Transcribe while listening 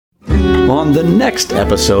on the next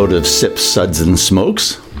episode of Sips, Suds, and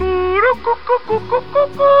Smokes.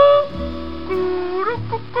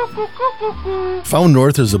 Found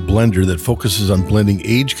North is a blender that focuses on blending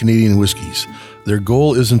aged Canadian whiskeys. Their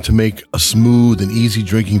goal isn't to make a smooth and easy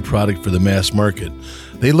drinking product for the mass market.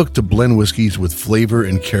 They look to blend whiskeys with flavor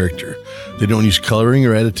and character. They don't use coloring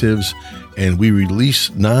or additives, and we release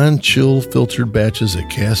non-chill filtered batches at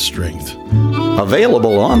cask strength.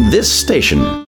 Available on this station.